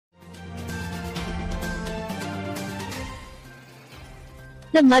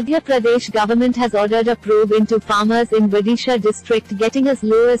The Madhya Pradesh government has ordered a probe into farmers in Vidisha district getting as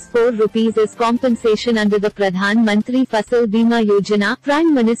low as 4 rupees as compensation under the Pradhan Mantri Fasal Bima Yojana,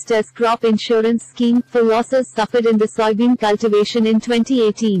 Prime Minister's crop insurance scheme, for losses suffered in the soybean cultivation in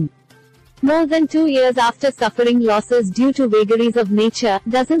 2018. More than 2 years after suffering losses due to vagaries of nature,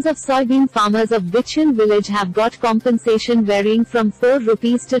 dozens of soybean farmers of Bichun village have got compensation varying from 4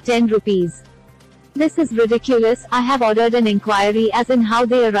 rupees to 10 rupees. This is ridiculous. I have ordered an inquiry as in how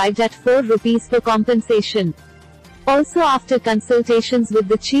they arrived at 4 rupees for compensation. Also, after consultations with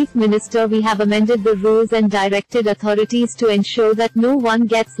the Chief Minister, we have amended the rules and directed authorities to ensure that no one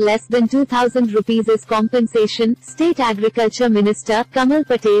gets less than 2,000 rupees as compensation, State Agriculture Minister Kamal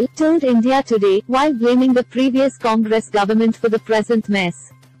Patel told India Today, while blaming the previous Congress government for the present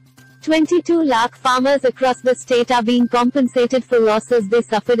mess. 22 lakh farmers across the state are being compensated for losses they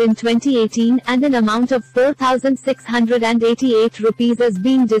suffered in 2018, and an amount of 4,688 rupees is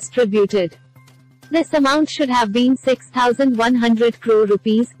being distributed. This amount should have been 6,100 crore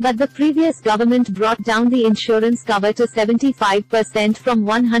rupees, but the previous government brought down the insurance cover to 75% from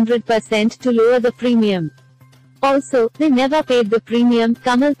 100% to lower the premium. Also, they never paid the premium,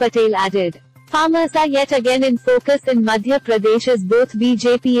 Kamal Patel added. Farmers are yet again in focus in Madhya Pradesh as both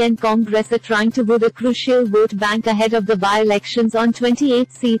BJP and Congress are trying to woo the crucial vote bank ahead of the by-elections on 28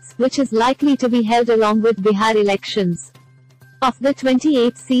 seats, which is likely to be held along with Bihar elections. Of the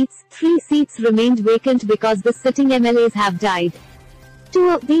 28 seats, 3 seats remained vacant because the sitting MLAs have died. 2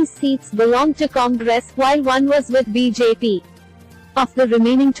 of these seats belonged to Congress, while 1 was with BJP. Of the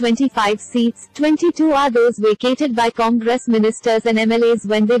remaining 25 seats, 22 are those vacated by Congress ministers and MLAs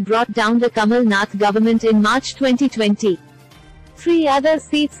when they brought down the Kamal Nath government in March 2020. 3 other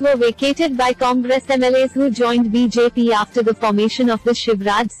seats were vacated by Congress MLAs who joined BJP after the formation of the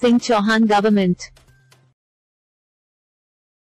Shivraj Singh Chauhan government.